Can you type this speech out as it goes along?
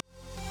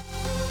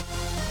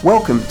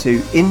Welcome to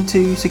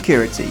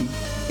IntoSecurity,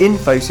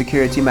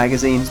 Infosecurity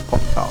magazine's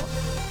podcast.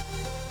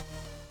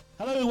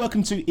 Hello,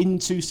 welcome to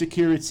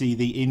IntoSecurity,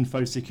 the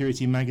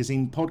Infosecurity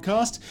magazine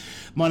podcast.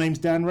 My name's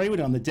Dan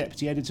Raywood, I'm the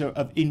deputy editor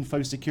of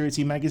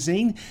Infosecurity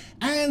magazine,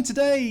 and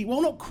today,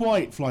 well, not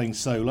quite flying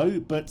solo,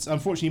 but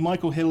unfortunately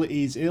Michael Hill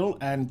is ill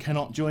and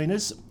cannot join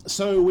us,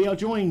 so we are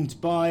joined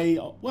by,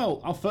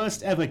 well, our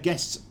first ever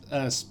guest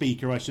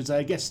speaker, I should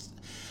say, guest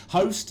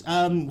host.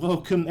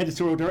 Welcome,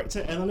 editorial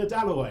director Eleanor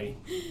Dalloway.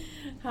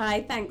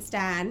 Hi, thanks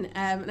Dan.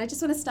 And I just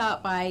want to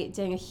start by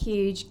doing a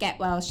huge get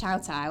well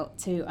shout out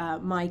to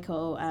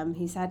Michael,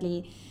 who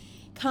sadly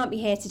can't be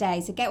here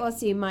today. So get well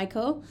soon,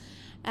 Michael.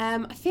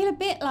 I feel a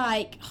bit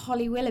like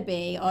Holly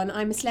Willoughby on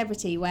I'm a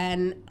Celebrity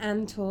when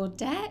Ant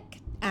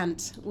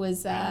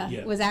was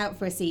out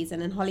for a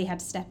season and Holly had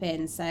to step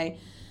in. So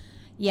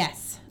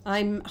yes,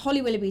 I'm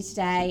Holly Willoughby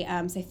today.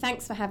 So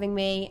thanks for having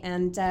me.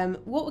 And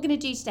what we're going to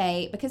do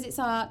today, because it's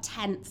our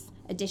 10th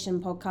edition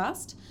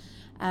podcast,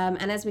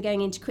 and as we're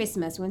going into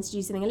Christmas, we want to do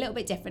something a little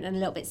bit different and a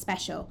little bit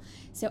special.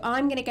 So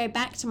I'm going to go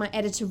back to my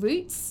editor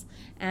roots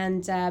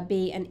and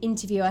be an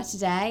interviewer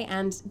today.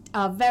 And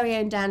our very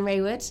own Dan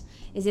Raywood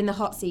is in the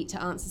hot seat to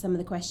answer some of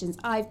the questions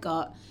I've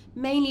got,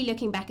 mainly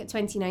looking back at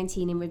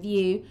 2019 in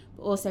review,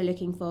 but also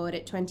looking forward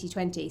at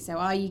 2020. So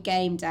are you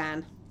game,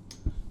 Dan?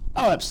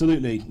 Oh,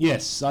 absolutely.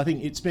 Yes, I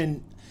think it's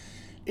been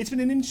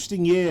an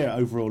interesting year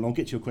overall, and I'll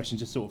get to your question,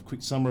 just sort of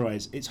quick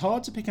summarise. It's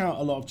hard to pick out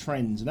a lot of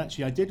trends, and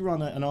actually I did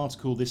run an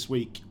article this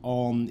week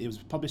it was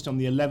published on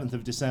the 11th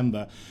of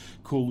December,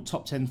 called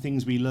Top 10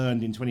 Things We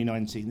Learned in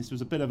 2019. This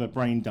was a bit of a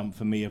brain dump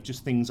for me of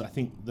just things I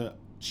think that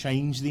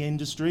changed the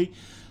industry.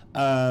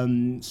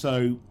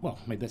 So,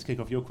 maybe let's kick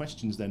off your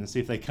questions then and see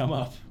if they come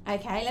up.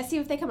 Okay, let's see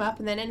if they come up,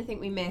 and then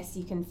anything we miss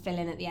you can fill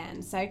in at the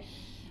end. So,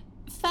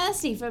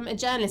 firstly, from a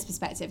journalist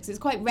perspective, because it's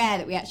quite rare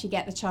that we actually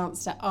get the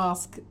chance to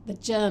ask the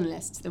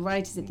journalists, the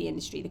writers of the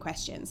industry, the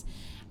questions.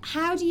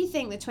 How do you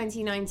think that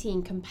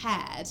 2019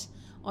 compared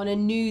on a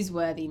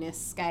newsworthiness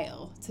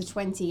scale to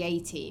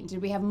 2018?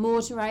 Did we have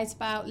more to write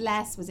about,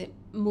 less? Was it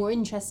more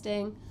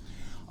interesting?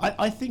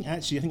 I think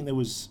there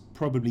was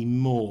probably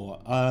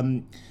more.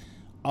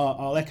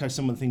 I'll echo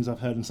some of the things I've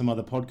heard in some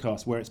other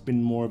podcasts where it's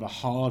been more of a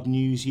hard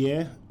news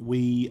year.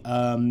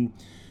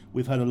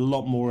 We've heard a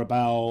lot more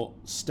about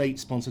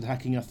state-sponsored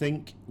hacking, I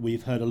think.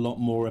 We've heard a lot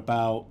more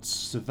about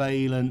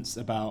surveillance,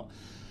 about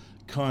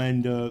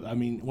one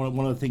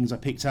of the things I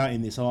picked out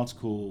in this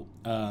article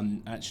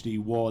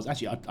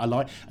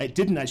it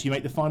didn't actually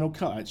make the final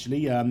cut,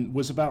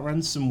 was about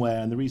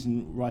ransomware. And the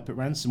reason why I put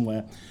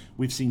ransomware,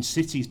 we've seen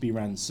cities be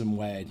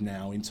ransomwared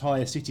now,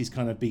 entire cities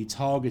kind of be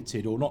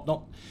targeted, or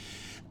not.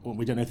 Well,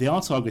 we don't know if they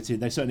are targeted.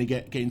 They certainly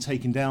getting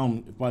taken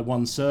down by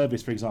one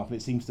service, for example.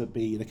 It seems to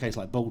be the case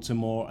like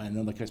Baltimore, and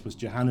another case was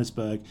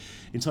Johannesburg.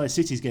 Entire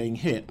cities getting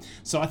hit.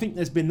 So I think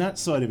there's been that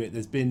side of it.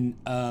 There's been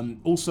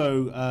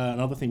also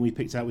another thing we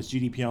picked out was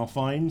GDPR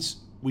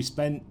fines. We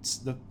spent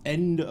the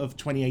end of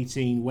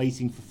 2018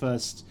 waiting for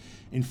first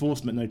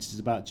enforcement notices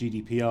about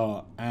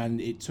GDPR,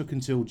 and it took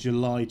until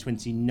July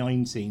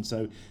 2019,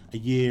 so a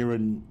year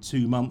and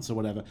 2 months or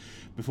whatever,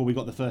 before we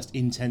got the first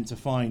intent to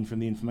fine from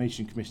the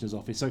Information Commissioner's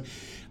Office. So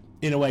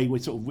in a way, we're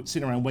sort of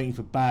sitting around waiting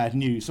for bad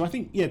news. So I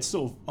think, to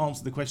sort of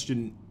answer the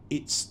question,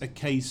 it's a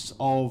case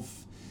of,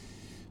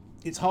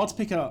 it's hard to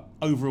pick out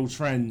overall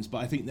trends, but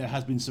I think there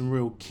has been some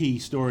real key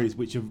stories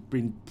which have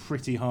been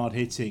pretty hard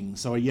hitting.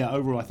 So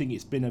overall, I think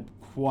it's been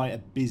quite a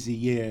busy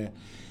year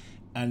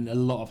and a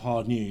lot of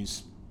hard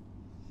news.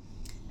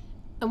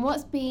 And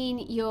what's been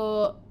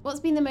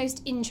the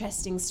most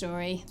interesting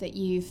story that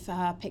you've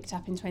picked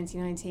up in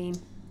 2019?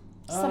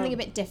 Something a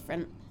bit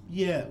different.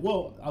 Yeah,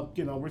 well,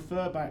 I'll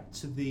refer back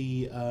to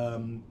the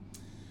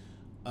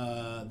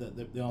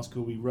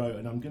article we wrote,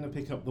 and I'm going to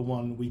pick up the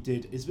one we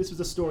did. This was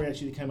a story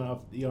actually that came out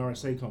of the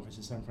RSA conference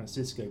in San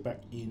Francisco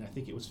back in, I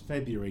think it was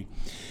February.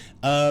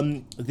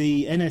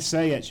 The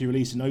NSA actually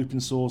released an open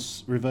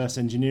source reverse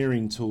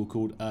engineering tool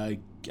called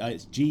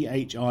it's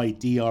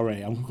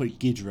GHIDRA. I'm going to call it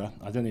GIDRA.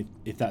 I don't know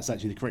if that's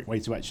actually the correct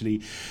way to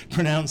actually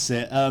pronounce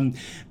it.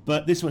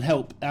 But this would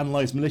help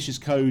analyze malicious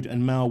code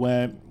and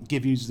malware,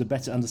 give users a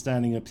better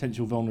understanding of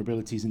potential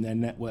vulnerabilities in their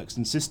networks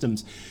and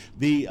systems.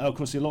 Of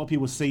course, a lot of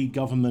people see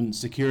government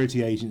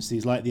security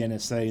agencies like the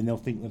NSA, and they'll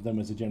think of them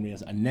as generally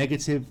as a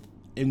negative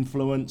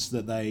influence,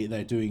 that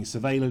they're doing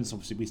surveillance.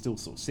 Obviously, we're still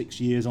sort of 6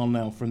 years on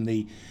now from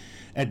the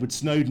Edward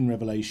Snowden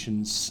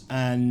revelations,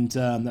 and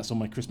that's on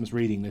my Christmas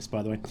reading list,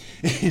 by the way.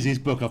 Is his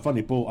book. I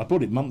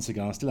bought it months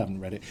ago. I still haven't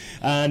read it.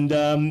 And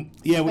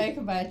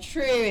spoken by a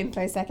true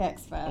InfoSec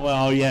expert.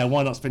 Well, yeah,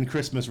 why not spend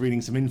Christmas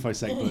reading some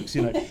InfoSec books,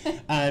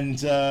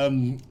 And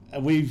but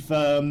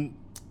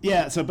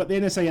the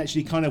NSA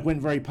actually kind of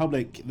went very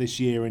public this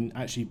year and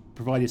actually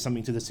provided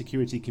something to the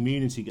security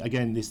community.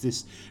 Again,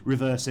 this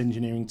reverse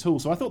engineering tool.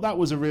 So I thought that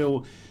was a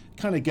real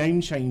kind of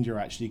game changer,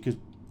 actually, because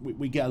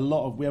we have a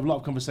lot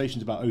of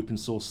conversations about open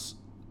source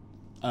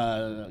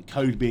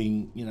code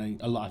being,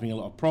 having a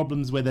lot of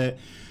problems with it,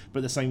 but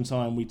at the same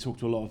time we talk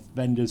to a lot of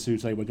vendors who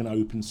say we're going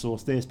to open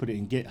source this, put it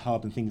in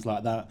GitHub and things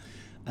like that,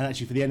 And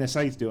actually for the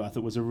NSA to do it, I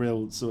thought was a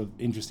real sort of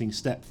interesting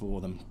step for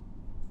them.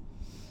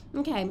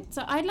 Okay,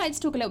 so I'd like to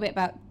talk a little bit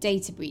about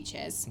data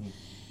breaches.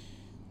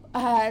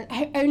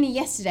 Only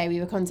yesterday we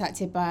were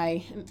contacted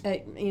by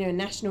a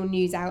national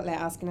news outlet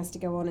asking us to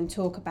go on and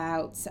talk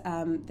about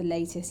the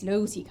latest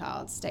loyalty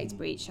cards data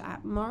breach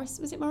at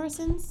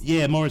Morrison's?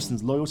 Yeah,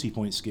 Morrison's loyalty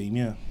point scheme,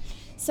 yeah.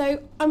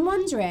 So I'm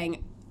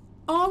wondering,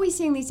 are we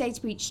seeing these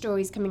data breach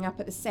stories coming up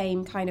at the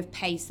same kind of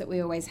pace that we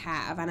always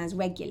have and as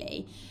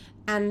regularly?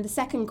 And the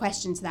second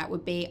question to that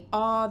would be,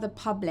 are the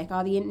public,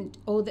 are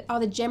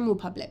the general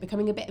public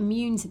becoming a bit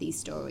immune to these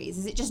stories?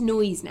 Is it just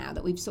noise now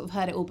that we've sort of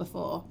heard it all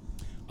before?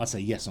 I'd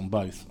say yes on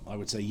both. I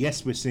would say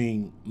yes, we're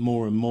seeing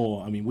more and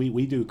more. I mean,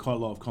 we do quite a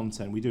lot of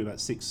content. We do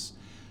about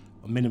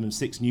minimum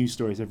six news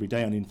stories every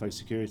day on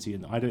Infosecurity,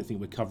 and I don't think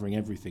we're covering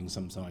everything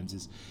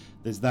sometimes.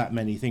 There's that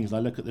many things. I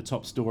look at the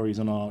top stories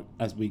on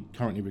as we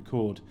currently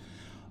record,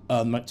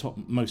 top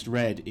most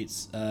read,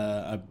 it's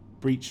a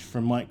breach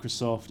from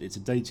Microsoft, it's a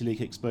data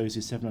leak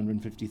exposes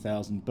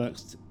 750,000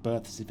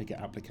 birth certificate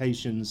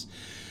applications,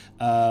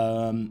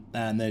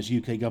 and there's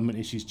UK government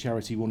issues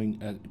charity warning,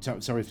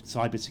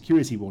 cyber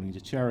security warning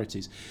to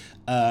charities,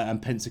 and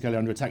Pensacola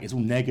under attack. It's all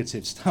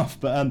negative stuff,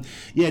 but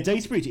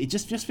data breach. It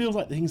just feels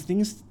like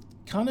things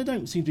kind of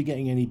don't seem to be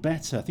getting any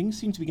better. Things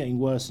seem to be getting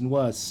worse and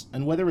worse,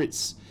 and whether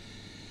it's,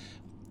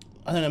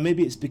 I don't know,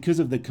 maybe it's because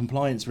of the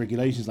compliance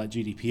regulations like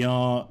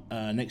GDPR.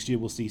 Next year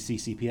we'll see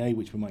CCPA,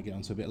 which we might get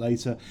onto a bit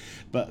later.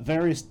 But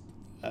various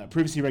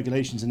privacy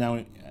regulations are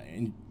now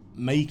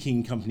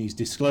making companies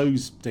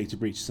disclose data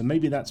breaches. So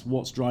maybe that's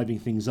what's driving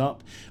things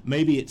up.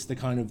 Maybe it's the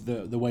kind of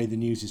the way the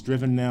news is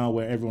driven now,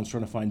 where everyone's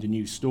trying to find a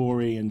new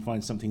story and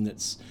find something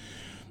that's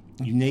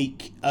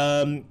unique.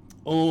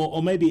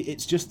 Or maybe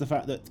it's just the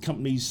fact that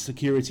companies'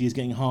 security is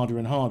getting harder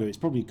and harder. It's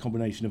probably a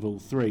combination of all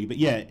three. But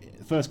yeah,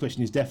 the first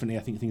question is definitely,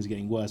 I think things are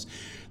getting worse.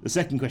 The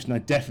second question, I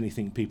definitely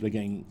think people are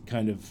getting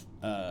kind of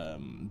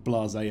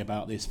blasé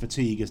about this.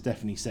 Fatigue has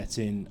definitely set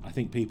in. I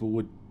think people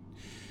would...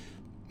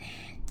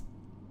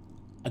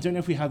 I don't know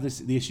if we have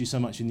the issue so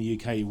much in the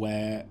UK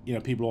where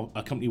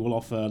a company will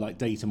offer like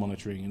data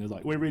monitoring and they're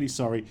like, we're really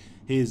sorry,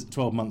 here's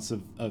 12 months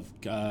of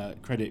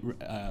credit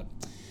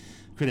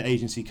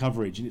agency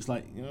coverage, and it's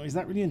like, is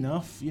that really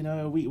enough?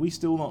 We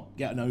still not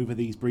getting over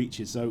these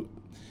breaches. So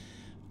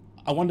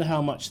I wonder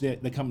how much the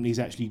companies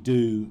actually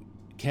do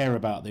care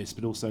about this,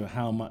 but also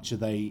how much are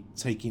they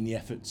taking the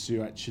effort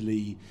to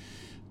actually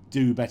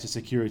do better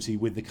security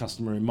with the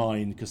customer in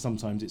mind, because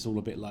sometimes it's all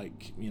a bit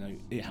like,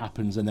 it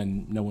happens and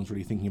then no one's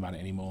really thinking about it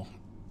anymore.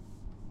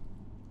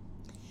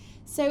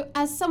 So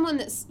as someone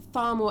that's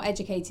far more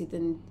educated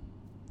than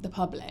the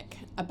public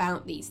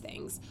about these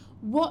things,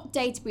 what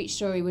data breach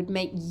story would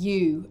make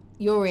your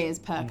ears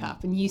perk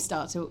up and you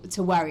start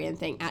to worry and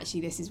think,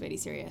 actually, this is really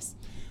serious?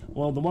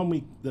 Well, the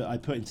one that I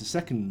put into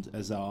second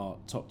as our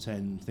top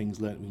 10 things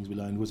we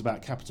learned was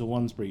about Capital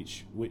One's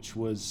breach, which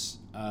was,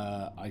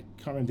 I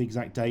can't remember the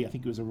exact date, I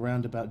think it was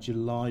around about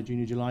June or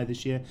July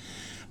this year.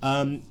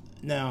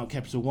 Now,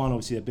 Capital One,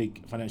 obviously a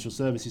big financial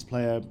services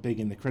player, big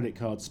in the credit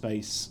card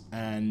space,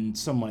 and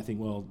some might think,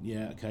 well,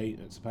 yeah, okay,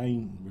 it's a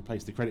pain,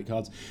 replace the credit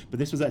cards. But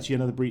this was actually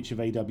another breach of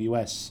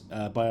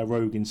AWS by a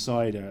rogue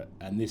insider,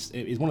 and it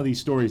is one of these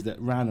stories that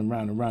ran and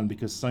ran and ran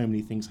because so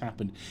many things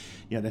happened.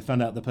 They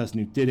found out the person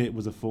who did it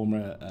was a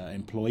former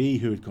employee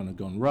who had kind of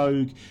gone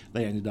rogue.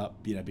 They ended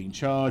up, being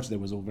charged. There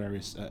was all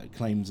various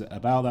claims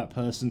about that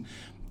person.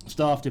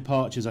 Staff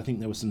departures, I think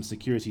there were some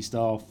security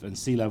staff and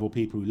C-level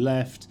people who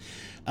left.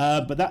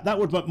 But that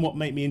would what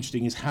make me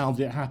interesting is how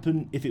did it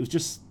happen? If it was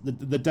just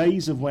the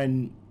days of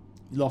when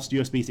lost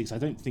USB sticks, I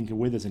don't think are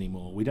with us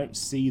anymore. We don't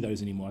see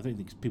those anymore. I don't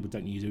think people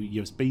don't use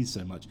USBs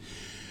so much.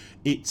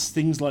 It's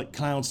things like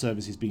cloud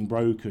services being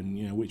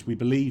broken, which we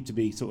believe to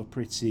be sort of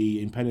pretty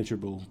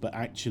impenetrable, but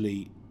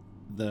actually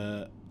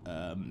the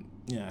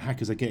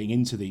hackers are getting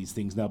into these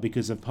things now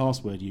because of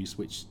password use,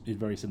 which is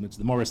very similar to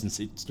the Morrison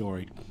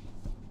story.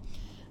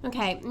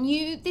 Okay,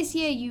 this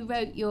year you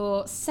wrote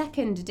your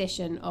second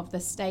edition of the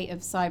State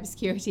of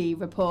Cybersecurity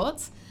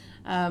report,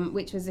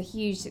 which was a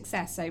huge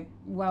success, so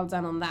well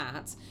done on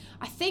that.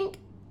 I think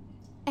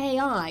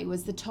AI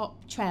was the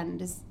top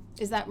trend,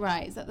 is that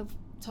right? Is that the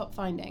top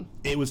finding?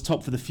 It was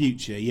top for the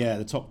future, yeah,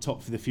 the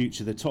top for the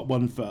future. The top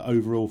one for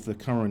overall for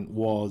the current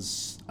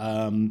was...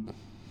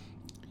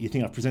 you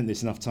think I've presented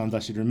this enough times I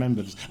should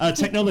remember this.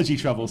 Technology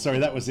troubles, sorry,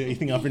 that was it. You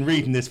think I've been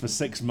reading this for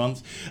 6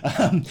 months.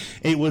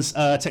 It was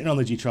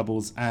technology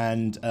troubles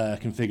and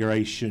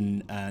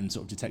configuration and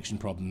sort of detection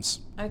problems.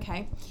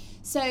 Okay,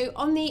 so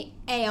on the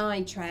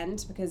AI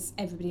trend, because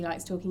everybody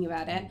likes talking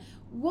about it,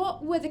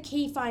 what were the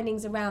key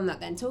findings around that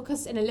then? Talk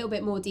us in a little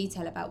bit more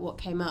detail about what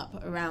came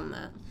up around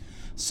that.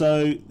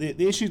 So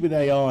the issues with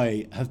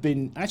AI have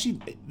been,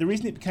 actually, the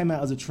reason it came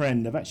out as a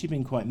trend have actually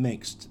been quite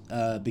mixed,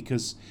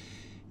 because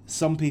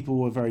some people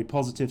were very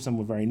positive, some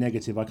were very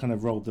negative. I kind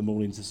of rolled them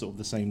all into sort of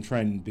the same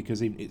trend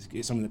because it's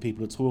something that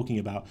people are talking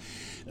about.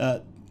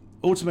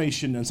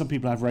 Automation, and some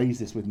people have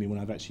raised this with me when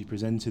I've actually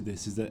presented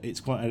this, is that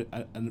it's quite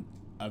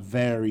a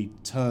varied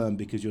term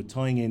because you're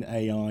tying in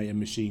AI and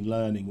machine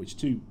learning, which are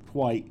two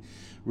quite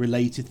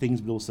related things,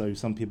 but also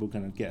some people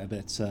kind of get a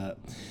bit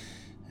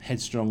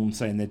headstrong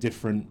saying they're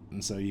different,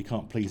 and so you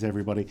can't please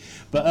everybody.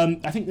 But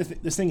I think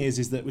the thing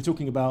is that we're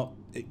talking about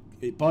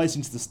it buys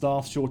into the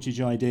staff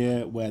shortage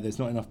idea, where there's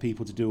not enough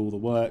people to do all the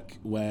work,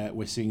 where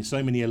we're seeing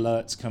so many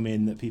alerts come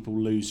in that people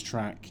lose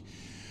track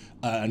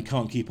and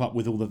can't keep up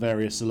with all the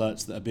various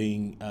alerts that are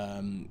being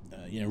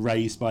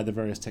raised by the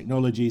various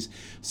technologies.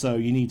 So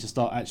you need to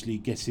start actually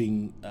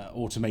getting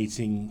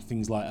automating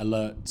things like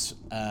alerts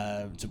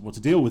to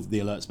deal with the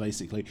alerts,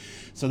 basically.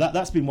 So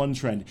that's been one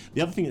trend.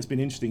 The other thing that's been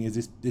interesting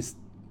is this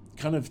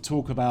kind of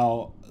talk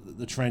about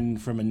the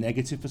trend from a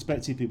negative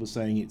perspective. People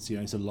saying it's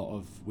a lot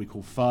of we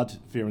call FUD,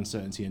 fear,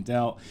 uncertainty, and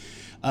doubt.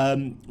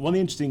 One of the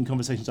interesting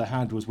conversations I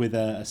had was with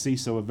a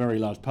CISO, a very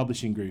large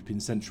publishing group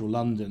in central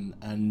London,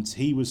 and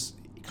he was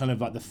kind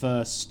of like the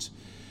first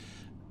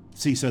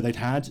CISO they'd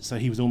had, so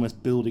he was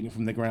almost building it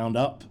from the ground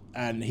up,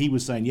 and he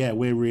was saying,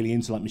 we're really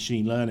into like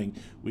machine learning,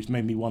 which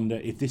made me wonder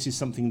if this is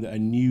something that a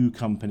new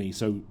company,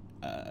 so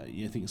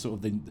you think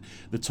sort of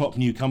the top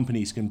new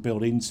companies can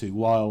build into,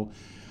 while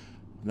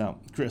now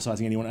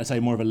criticising anyone, I'd say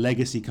more of a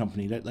legacy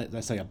company,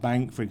 let's say a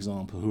bank, for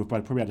example, who have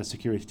probably had a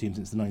security team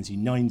since the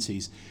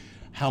 1990s,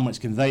 how much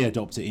can they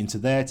adopt it into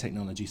their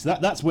technology? So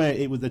that's where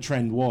the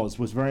trend was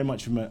very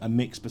much from a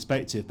mixed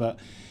perspective, but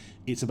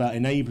it's about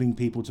enabling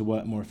people to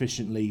work more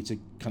efficiently, to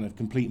kind of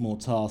complete more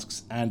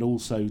tasks, and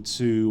also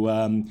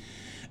to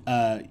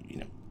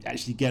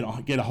actually get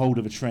a hold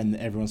of a trend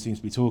that everyone seems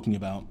to be talking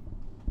about.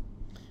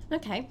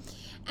 Okay,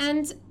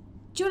 and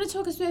do you want to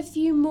talk us through a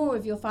few more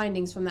of your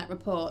findings from that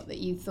report that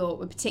you thought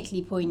were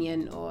particularly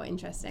poignant or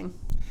interesting?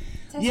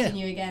 Testing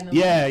you again.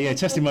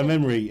 Testing my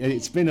memory.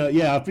 It's been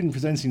I've been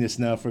presenting this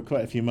now for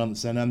quite a few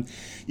months, and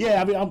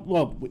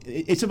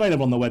it's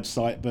available on the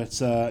website,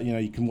 but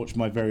you can watch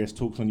my various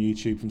talks on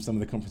YouTube from some of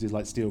the conferences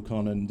like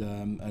SteelCon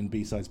and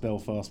B-Sides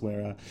Belfast,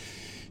 where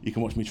you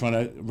can watch me trying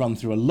to run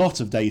through a lot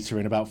of data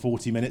in about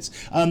 40 minutes.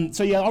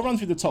 I'll run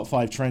through the top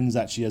 5 trends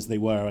actually as they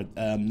were.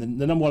 The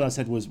number one I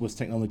said was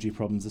technology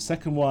problems. The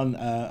second one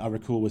I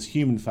recall was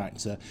human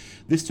factor.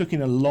 This took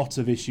in a lot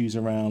of issues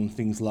around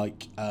things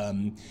like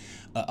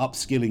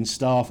upskilling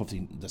staff,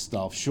 obviously the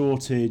staff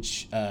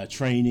shortage,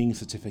 training,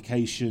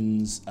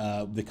 certifications,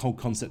 the whole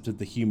concept of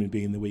the human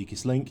being the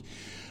weakest link.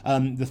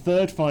 The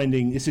third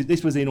finding,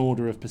 this was in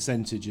order of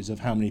percentages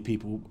of how many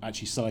people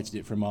actually cited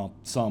it from our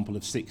sample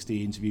of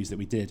 60 interviews that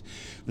we did.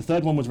 The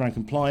third one was around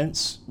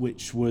compliance,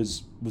 which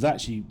was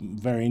actually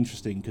very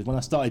interesting, because when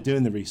I started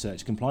doing the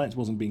research, compliance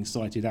wasn't being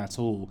cited at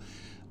all.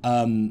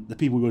 The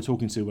people we were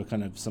talking to were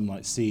kind of some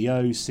like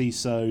CEOs,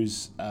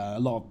 CISOs, a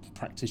lot of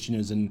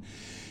practitioners and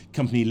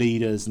company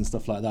leaders and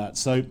stuff like that.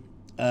 So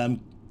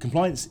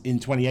compliance in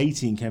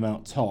 2018 came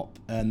out top,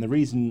 and the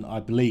reason I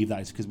believe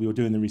that is because we were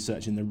doing the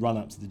research in the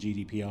run-up to the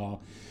GDPR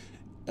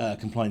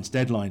compliance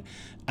deadline,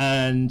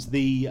 and so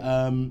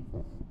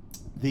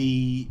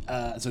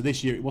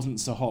this year it wasn't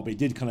so hot, but it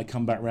did kind of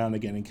come back round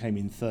again and came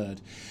in third.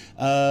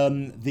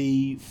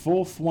 The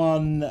fourth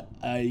one,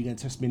 you're going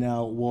to test me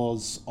now,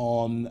 was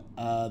on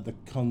the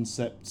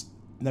concept.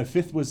 No,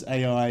 fifth was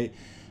AI.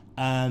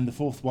 And the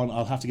fourth one,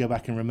 I'll have to go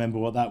back and remember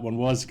what that one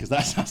was, because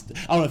I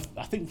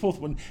think fourth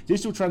one,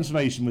 digital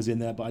transformation was in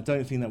there, but I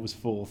don't think that was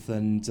fourth.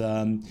 And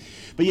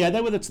but yeah,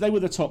 they were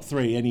the top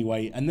 3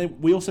 anyway. And then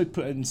we also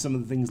put in some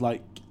of the things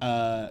like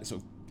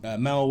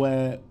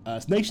malware,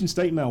 nation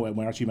state malware,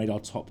 where actually made our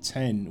top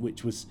 10,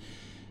 which was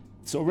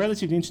sort of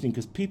relatively interesting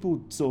because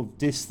people sort of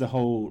diss the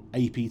whole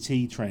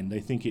APT trend. They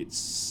think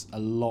it's a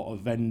lot of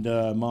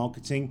vendor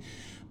marketing,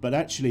 but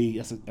actually,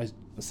 as I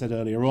said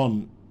earlier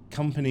on,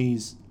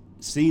 companies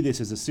see this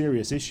as a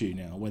serious issue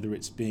now, whether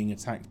it's being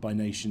attacked by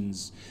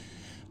nations.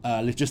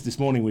 Just this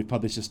morning we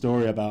published a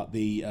story about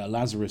the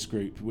Lazarus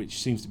group,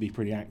 which seems to be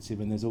pretty active,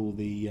 and there's all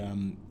the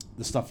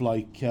stuff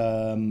like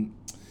Fancy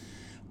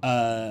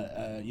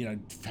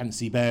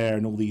Bear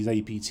and all these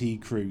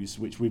APT crews,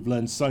 which we've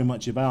learned so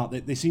much about.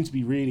 They seem to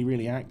be really,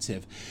 really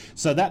active.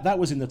 So that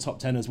was in the top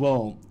 10 as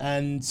well.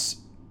 And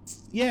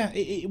yeah,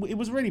 it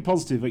was a really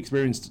positive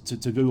experience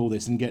to do all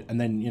this and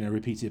then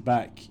repeat it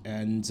back.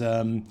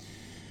 And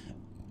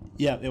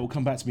yeah, it will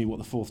come back to me what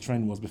the fourth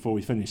trend was before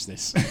we finish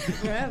this.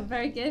 Well,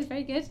 very good,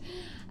 very good.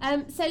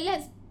 So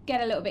let's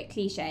get a little bit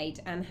cliched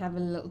and have a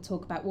little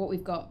talk about what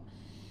we've got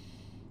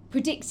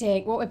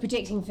what we're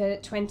predicting for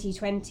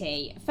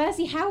 2020.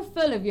 Firstly, how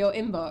full of your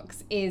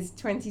inbox is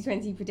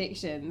 2020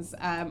 predictions?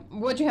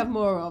 What do you have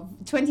more of?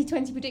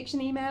 2020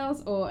 prediction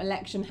emails or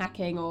election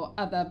hacking or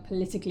other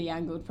politically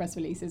angled press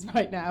releases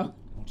right now?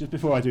 Just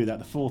before I do that,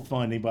 the fourth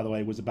finding, by the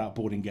way, was about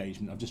board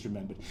engagement. I've just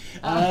remembered.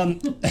 I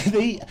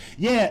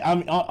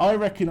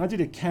reckon I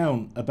did a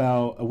count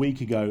about a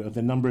week ago of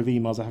the number of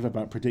emails I have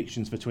about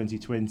predictions for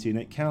 2020, and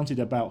it counted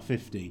about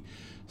 50.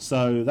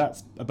 So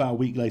that's about a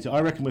week later.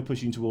 I reckon we're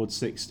pushing towards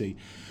 60.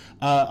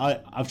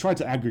 I've tried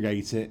to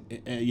aggregate it.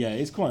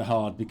 It's quite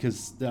hard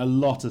because a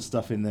lot of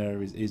stuff in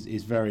there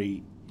is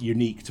very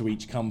unique to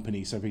each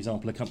company. So, for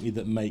example, a company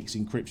that makes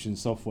encryption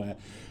software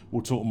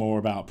will talk more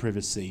about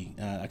privacy.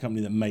 A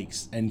company that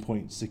makes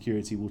endpoint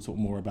security will talk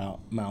more about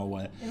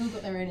malware. They've all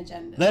got their own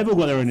agendas. They've all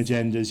got their own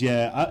agendas,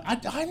 yeah. I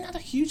haven't had a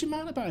huge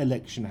amount about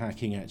election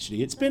hacking,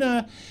 actually.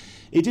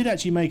 It did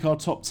actually make our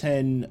top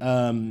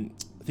 10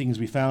 things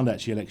we found,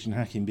 actually, election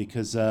hacking,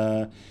 because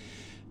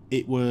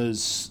it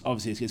was,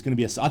 obviously, it's going to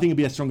be, I think it'll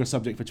be a stronger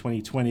subject for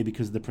 2020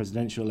 because of the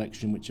presidential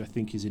election, which I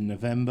think is in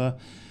November.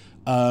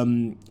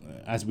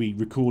 As we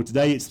record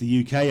today, it's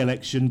the UK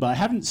election, but I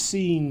haven't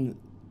seen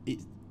it.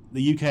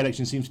 The UK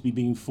election seems to be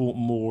being fought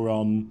more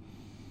on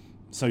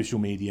social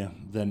media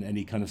than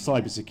any kind of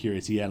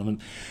cybersecurity element.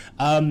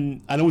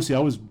 And also, I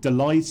was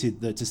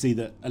delighted to see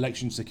that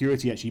election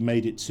security actually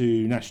made it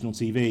to national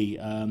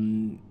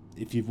TV.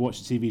 If you've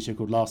watched a TV show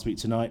called Last Week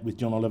Tonight with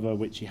John Oliver,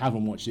 which you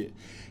haven't watched it,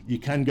 you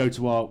can go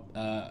to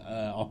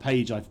our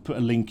page. I've put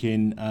a link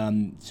in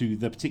to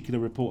the particular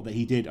report that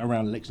he did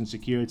around election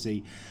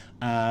security.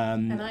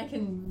 And I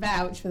can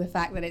vouch for the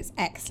fact that it's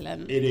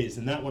excellent. It is,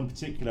 and that one in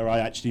particular, I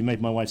actually made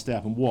my wife stay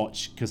up and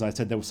watch because I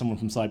said there was someone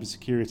from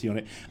cybersecurity on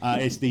it.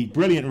 It's the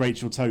brilliant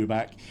Rachel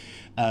Toback.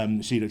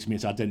 She looked at me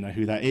and said, I didn't know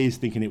who that is,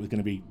 thinking it was going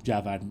to be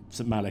Javad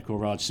Malik or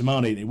Raj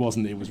Shamani. It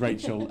wasn't. It was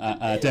Rachel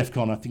at DEF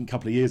CON, I think, a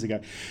couple of years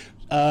ago,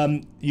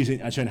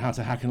 showing how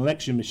to hack an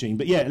election machine.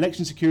 But yeah,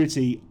 election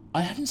security,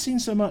 I haven't seen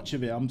so much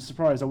of it. I'm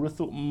surprised. I would have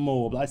thought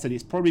more, but like I said,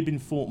 it's probably been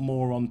fought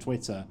more on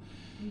Twitter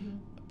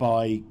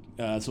by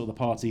sort of the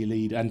party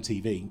lead and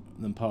TV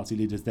than party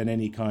leaders than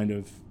any kind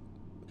of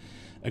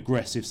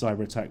aggressive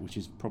cyber attack, which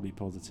is probably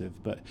positive.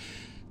 But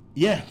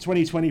yeah,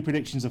 2020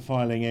 predictions are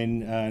filing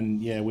in,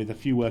 and yeah, with a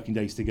few working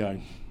days to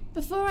go.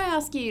 Before I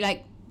ask you,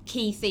 like,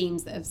 key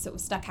themes that have sort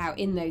of stuck out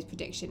in those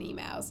prediction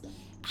emails,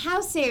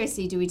 how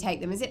seriously do we take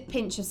them? Is it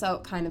pinch of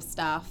salt kind of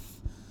stuff,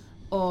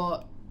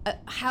 or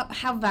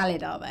how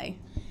valid are they?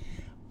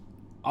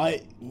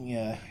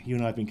 You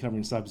and I have been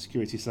covering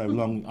cybersecurity so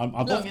long.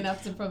 Long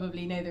enough to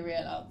probably know the real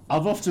answer.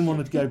 I've often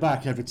wanted to go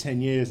back over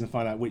 10 years and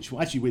find out which.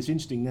 Actually, what's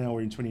interesting now,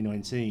 we're in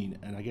 2019,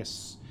 and I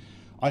guess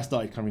I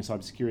started covering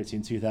cybersecurity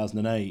in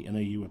 2008. I know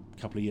you were a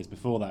couple of years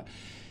before that.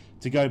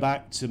 To go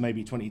back to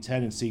maybe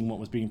 2010 and seeing what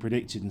was being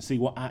predicted and see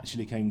what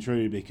actually came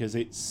true, because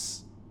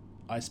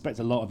I expect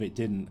a lot of it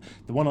didn't.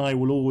 The one I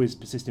will always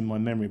persist in my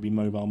memory will be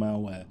mobile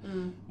malware.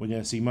 We're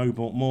going to see more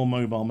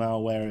mobile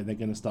malware, and they're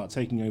going to start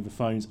taking over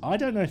phones. I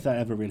don't know if that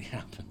ever really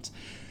happened.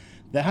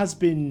 There's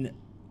been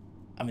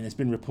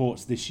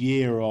reports this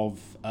year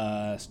of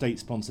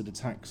state-sponsored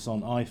attacks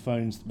on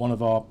iPhones. One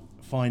of our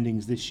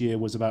findings this year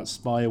was about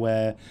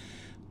spyware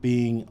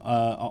being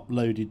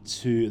uploaded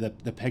to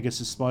the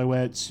Pegasus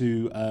spyware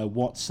to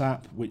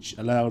WhatsApp, which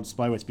allowed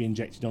spyware to be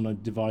injected on a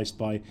device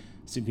by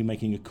simply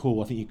making a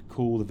call. I think you could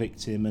call the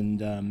victim, and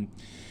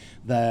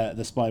the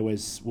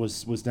spyware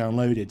was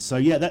downloaded. So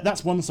yeah,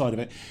 that's one side of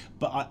it.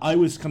 But I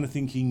was kind of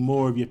thinking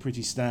more of your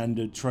pretty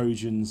standard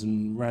Trojans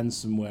and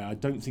ransomware. I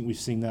don't think we've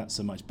seen that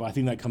so much, but I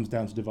think that comes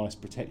down to device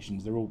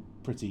protections. They're all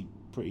pretty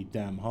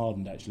damn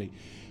hardened, actually,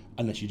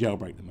 unless you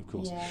jailbreak them, of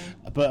course. Yeah.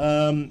 But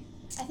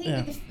I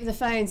think with the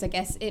phones, I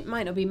guess it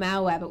might not be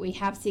malware, but we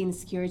have seen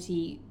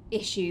security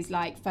issues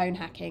like phone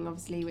hacking,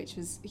 obviously, which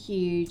was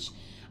huge.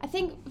 I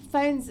think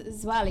phones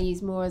as well are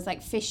used more as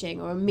like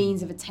phishing or a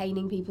means of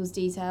attaining people's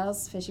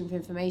details, phishing for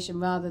information,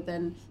 rather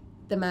than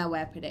the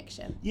malware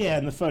prediction. Yeah,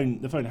 and the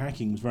phone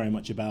hacking was very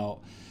much about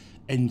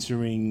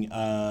entering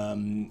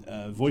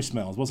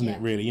voicemails, wasn't it?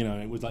 Really,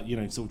 it was like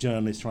sort of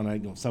journalists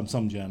trying to,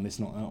 some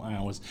journalists, not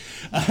ours,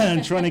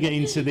 and trying to get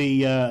into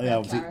the.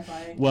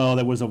 Well,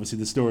 there was obviously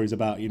the stories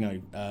about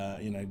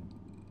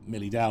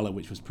Millie Dowler,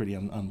 which was pretty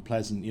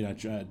unpleasant.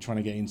 Trying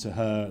to get into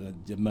her,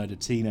 the murdered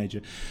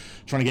teenager,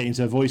 trying to get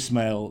into her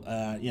voicemail.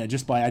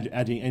 Just by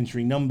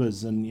entering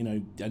numbers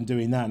and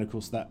doing that, and of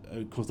course that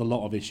caused a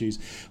lot of issues.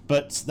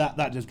 But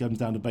that just comes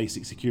down to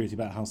basic security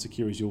about how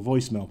secure is your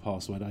voicemail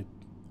password. I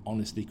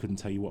honestly couldn't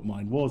tell you what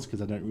mine was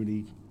because I don't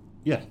really.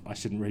 Yeah, I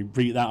shouldn't really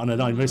read that on an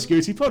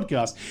IntoSecurity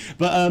podcast.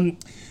 But I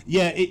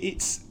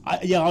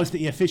was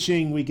thinking,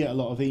 phishing, we get a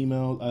lot of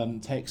email,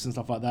 text and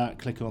stuff like that.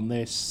 Click on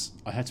this.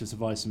 I had to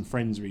advise some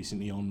friends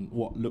recently on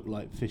what looked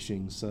like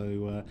phishing.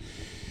 So,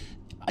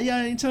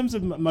 in terms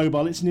of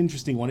mobile, it's an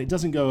interesting one. It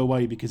doesn't go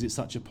away because it's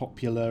such a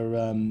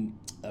popular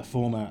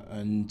format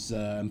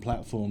and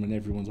platform, and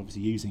everyone's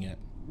obviously using it.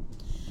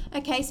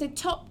 Okay, so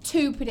top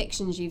 2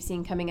 predictions you've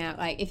seen coming out.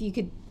 Like, if you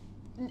could...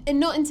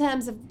 And not in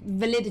terms of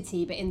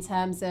validity, but in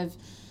terms of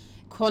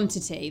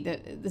quantity,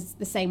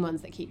 the same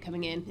ones that keep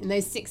coming in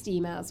those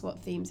 60 emails. What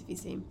themes have you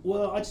seen?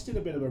 Well, I just did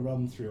a bit of a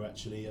run through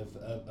actually of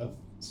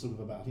sort of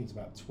about, I think it's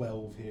about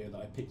 12 here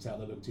that I picked out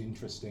that looked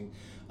interesting.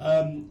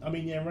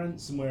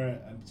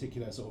 Ransomware in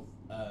particular sort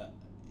of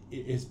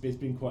it's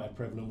been quite a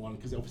prevalent one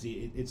because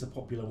obviously it's a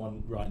popular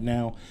one right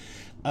now,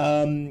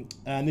 and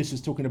this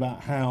is talking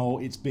about how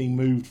it's being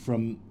moved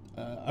from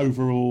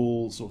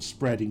overall sort of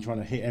spreading, trying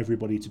to hit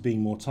everybody, to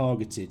being more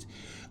targeted.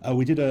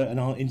 We did an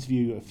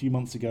interview a few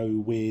months ago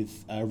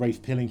with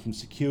Rafe Pilling from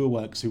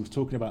SecureWorks, who was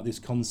talking about this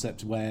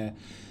concept where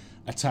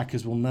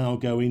attackers will now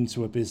go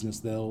into a business.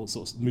 They'll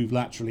sort of move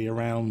laterally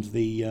around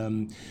the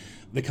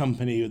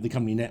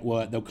company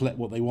network. They'll collect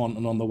what they want,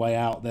 and on the way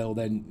out, they'll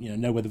then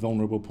know where the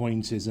vulnerable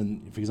point is,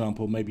 and for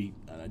example, maybe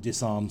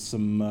disarm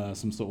some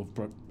sort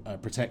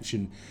of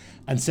protection,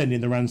 and send in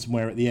the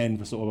ransomware at the end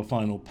for sort of a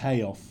final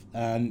payoff.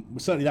 And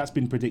certainly that's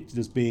been predicted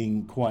as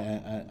being quite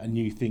a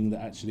new thing that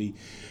actually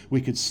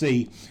we could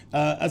see.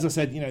 As I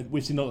said,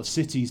 we've seen a lot of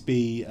cities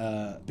be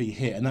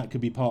hit, and that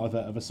could be part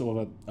of a sort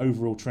of an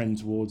overall trend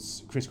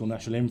towards critical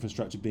national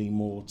infrastructure being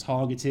more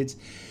targeted.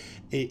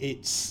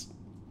 It's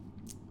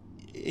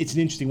an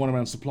interesting one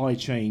around supply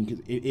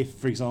chain. If,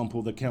 for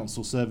example, the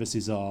council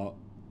services are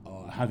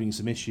having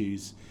some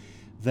issues,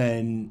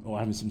 or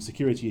having some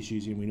security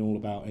issues, we know all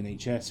about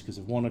NHS because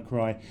of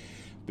WannaCry.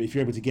 But if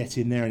you're able to get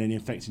in there and then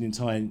infect an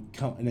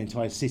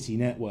entire city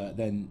network,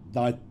 then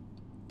I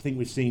think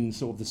we've seen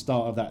sort of the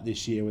start of that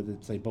this year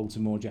with, say,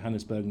 Baltimore,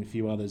 Johannesburg, and a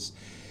few others.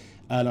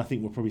 And I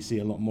think we'll probably see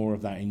a lot more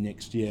of that in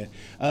next year.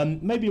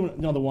 Maybe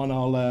another one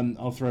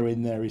I'll throw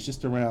in there is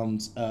just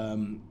around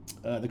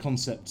the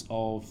concept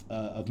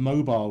of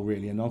mobile,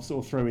 really, and I'll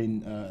sort of throw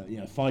in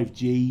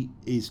 5G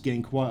is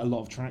getting quite a lot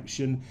of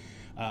traction.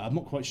 I'm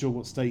not quite sure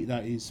what state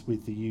that is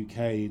with the UK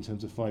in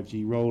terms of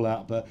 5G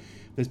rollout, but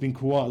there's been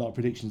quite a lot of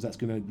predictions that's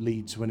going to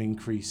lead to an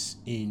increase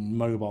in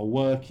mobile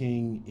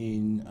working,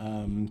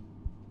 in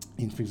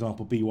for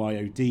example,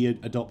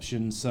 BYOD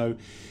adoption. So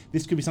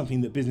this could be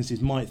something that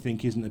businesses might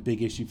think isn't a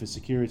big issue for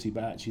security,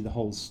 but actually the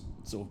whole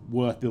sort of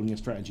worth building a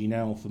strategy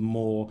now for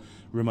more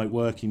remote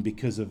working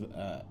because of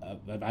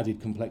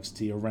added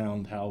complexity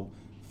around how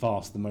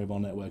fast the mobile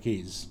network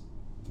is.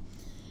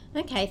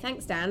 Okay,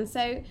 thanks, Dan.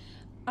 So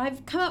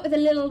I've come up with a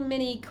little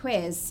mini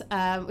quiz,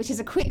 which is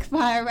a quick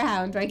fire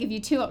round where I give you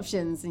two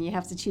options and you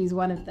have to choose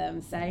one of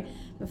them. So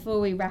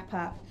before we wrap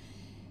up,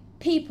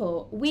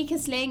 people,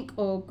 weakest link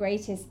or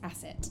greatest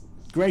asset?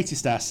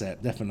 Greatest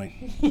asset,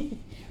 definitely.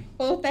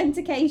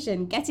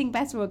 Authentication, getting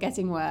better or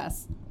getting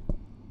worse?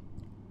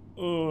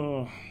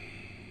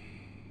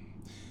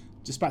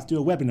 Just about to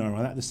do a webinar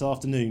on that this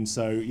afternoon,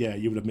 so yeah,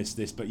 you would have missed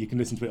this, but you can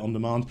listen to it on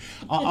demand.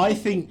 I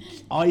think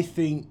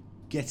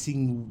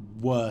getting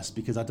worse,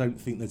 because I don't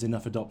think there's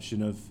enough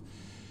adoption of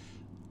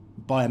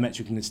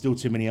biometric, and there's still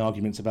too many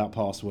arguments about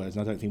passwords,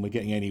 and I don't think we're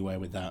getting anywhere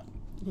with that.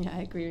 Yeah,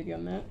 I agree with you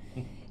on that.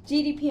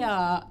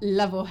 GDPR,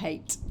 love or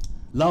hate?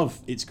 Love.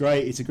 It's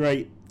great. It's a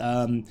great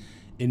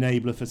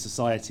enabler for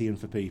society and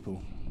for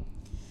people.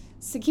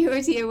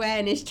 Security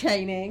awareness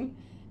training,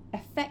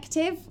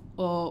 effective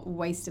or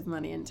waste of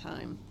money and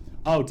time?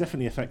 Oh,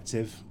 definitely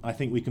effective. I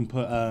think we can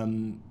put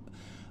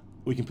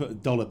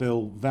dollar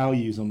bill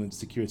values on the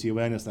security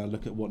awareness. Now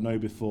look at what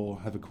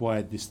KnowBe4 have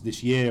acquired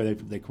this year.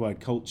 They acquired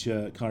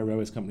Culture,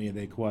 Kairoa's company.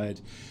 They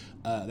acquired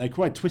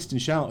Twist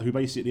and Shout, who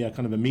basically are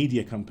kind of a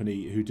media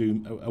company who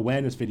do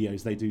awareness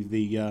videos. They do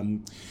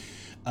the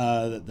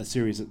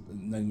series,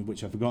 name of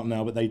which I've forgotten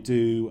now, but they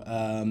do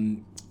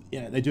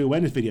they do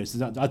awareness videos.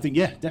 So I think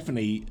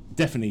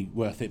definitely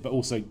worth it, but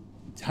also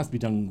it has to be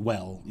done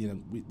well.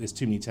 There's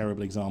too many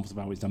terrible examples of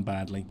how it's done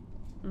badly.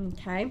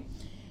 Okay.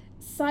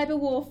 Cyber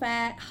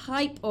warfare,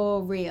 hype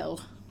or real?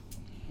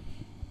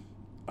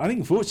 I think,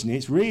 unfortunately,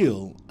 it's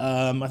real.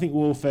 I think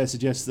warfare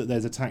suggests that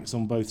there's attacks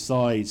on both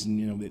sides,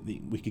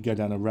 and we could go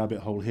down a rabbit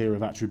hole here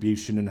of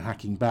attribution and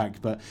hacking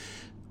back. But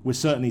we're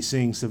certainly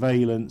seeing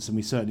surveillance, and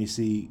we certainly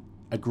see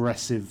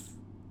aggressive,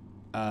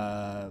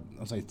 I'll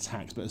say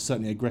attacks, but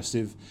certainly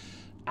aggressive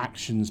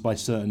actions by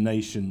certain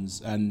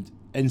nations. And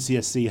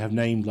NCSC have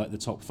named like the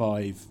top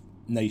 5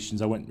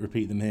 nations. I won't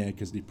repeat them here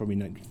because you probably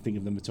don't think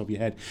of them at the top of your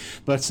head.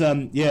 But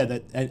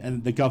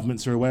and the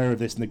governments are aware of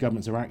this, and the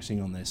governments are acting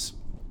on this.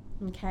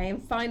 Okay,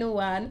 and final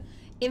one,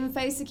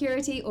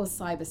 Infosecurity or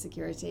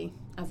cybersecurity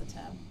as a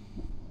term?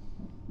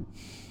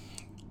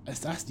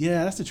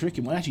 That's a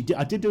tricky one. Actually,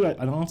 I did do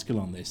an article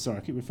on this. Sorry, I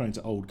keep referring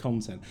to old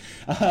content.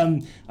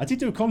 I did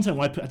do a content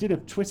where I did a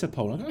Twitter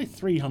poll. I got like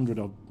 300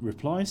 odd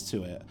replies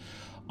to it.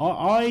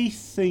 I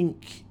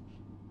think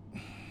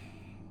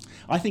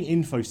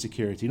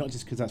Infosecurity, not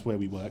just because that's where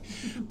we work,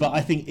 but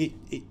I think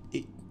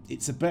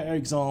it's a better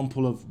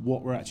example of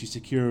what we're actually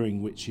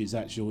securing, which is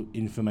actual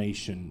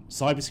information.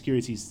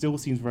 Cybersecurity still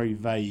seems very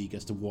vague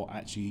as to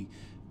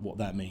what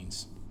that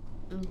means.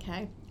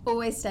 Okay,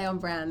 always stay on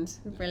brand.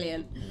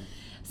 Brilliant.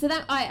 So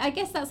that I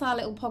guess that's our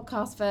little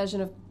podcast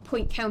version of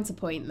point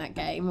counterpoint, that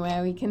game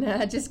where we can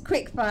just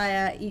quick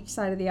fire each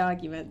side of the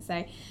argument.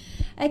 So,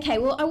 okay,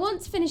 well, I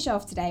want to finish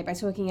off today by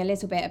talking a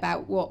little bit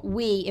about what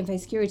we,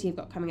 Infosecurity, have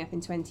got coming up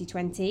in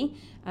 2020.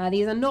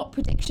 These are not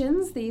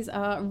predictions, these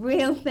are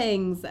real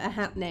things that are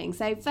happening.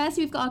 So first,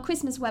 we've got our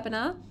Christmas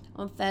webinar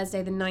on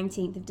Thursday the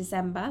 19th of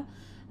December.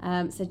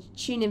 So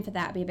tune in for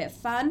that, it'll be a bit of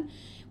fun.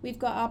 We've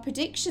got our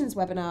predictions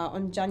webinar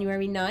on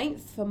January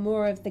 9th for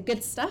more of the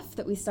good stuff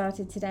that we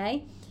started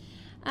today.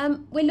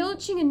 We're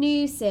launching a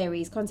new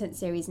content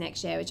series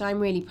next year, which I'm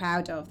really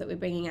proud of, that we're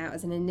bringing out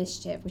as an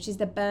initiative, which is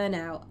the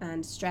Burnout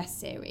and Stress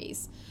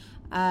series.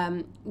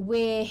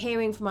 We're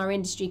hearing from our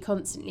industry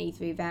constantly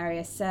through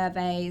various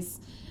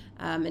surveys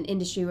and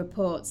industry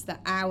reports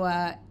that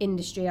our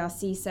industry, our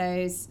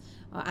CISOs,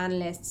 our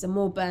analysts are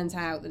more burnt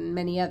out than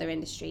many other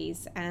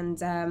industries.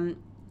 And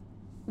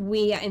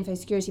we at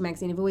Infosecurity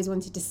magazine have always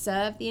wanted to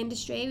serve the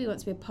industry. We want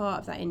to be a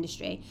part of that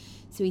industry.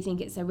 So we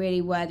think it's a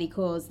really worthy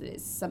cause, that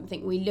it's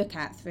something we look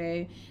at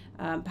through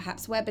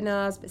perhaps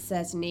webinars, but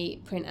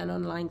certainly print and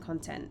online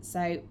content.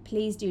 So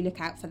please do look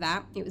out for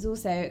that. It was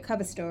also a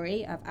cover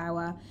story of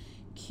our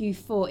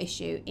Q4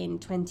 issue in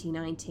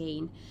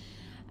 2019.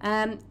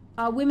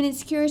 Our Women in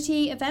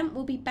Security event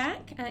will be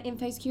back at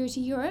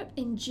Infosecurity Europe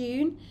in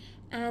June.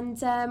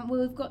 And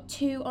we've got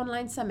 2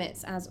 online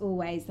summits, as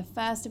always, the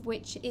first of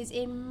which is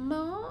in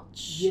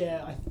March.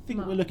 Yeah, I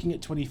think we're looking at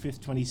 25th,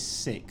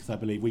 26th, I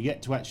believe. We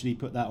get to actually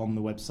put that on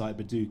the website,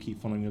 but do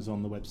keep following us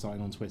on the website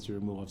and on Twitter,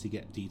 and we'll obviously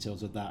get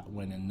details of that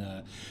when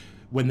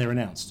they're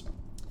announced.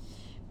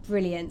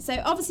 Brilliant. So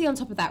obviously on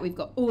top of that, we've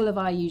got all of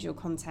our usual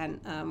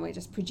content. We're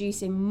just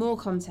producing more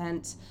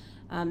content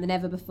than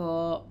ever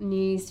before.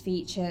 News,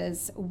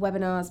 features,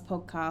 webinars,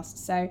 podcasts.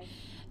 So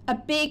a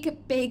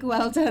big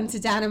well done to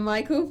Dan and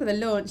Michael for the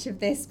launch of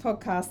this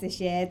podcast this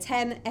year.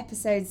 10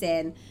 episodes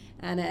in,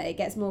 and it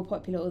gets more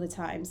popular all the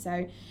time.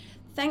 So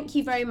thank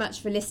you very much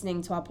for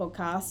listening to our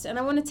podcast. And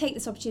I want to take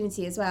this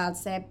opportunity as well to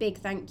say a big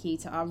thank you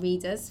to our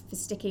readers for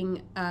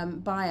sticking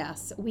by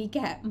us. We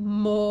get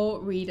more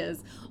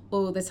readers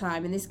all the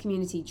time, and this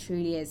community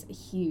truly is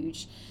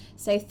huge.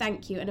 So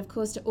thank you. And of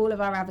course to all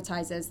of our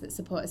advertisers that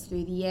support us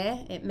through the year.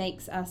 It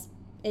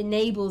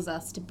enables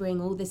us to bring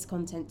all this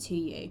content to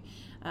you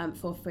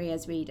for free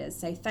as readers.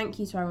 So thank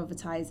you to our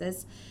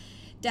advertisers.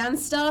 Dan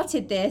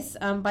started this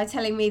by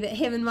telling me that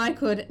him and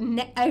Michael had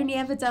only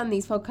ever done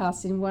these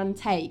podcasts in one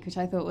take, which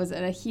I thought was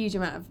a huge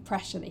amount of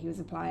pressure that he was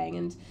applying,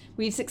 and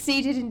we've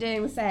succeeded in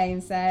doing the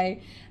same. So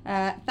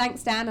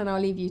thanks, Dan, and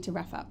I'll leave you to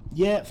wrap up.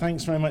 Yeah,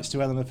 thanks very much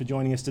to Eleanor for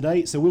joining us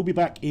today. So we'll be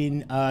back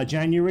in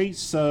January,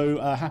 so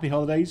happy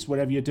holidays,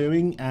 whatever you're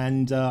doing,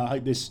 and I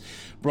hope this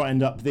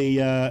brightened up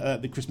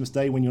the Christmas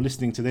day when you're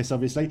listening to this,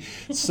 obviously.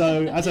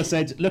 So as I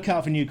said, look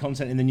out for new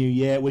content in the new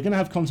year. We're going to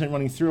have content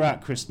running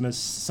throughout Christmas,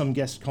 some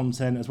guest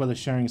content, as well as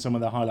sharing some of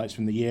the highlights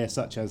from the year,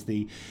 such as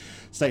the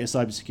State of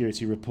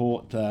Cybersecurity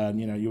report.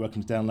 You're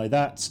welcome to download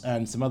that,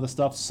 and some other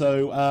stuff.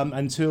 So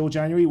until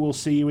January, we'll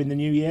see you in the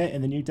new year,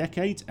 in the new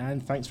decade,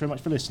 and thanks very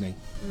much for listening.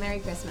 Merry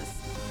Christmas.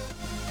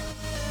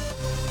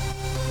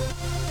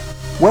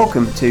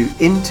 Welcome to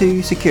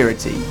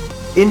IntoSecurity,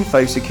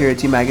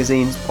 Infosecurity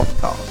magazine's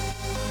podcast.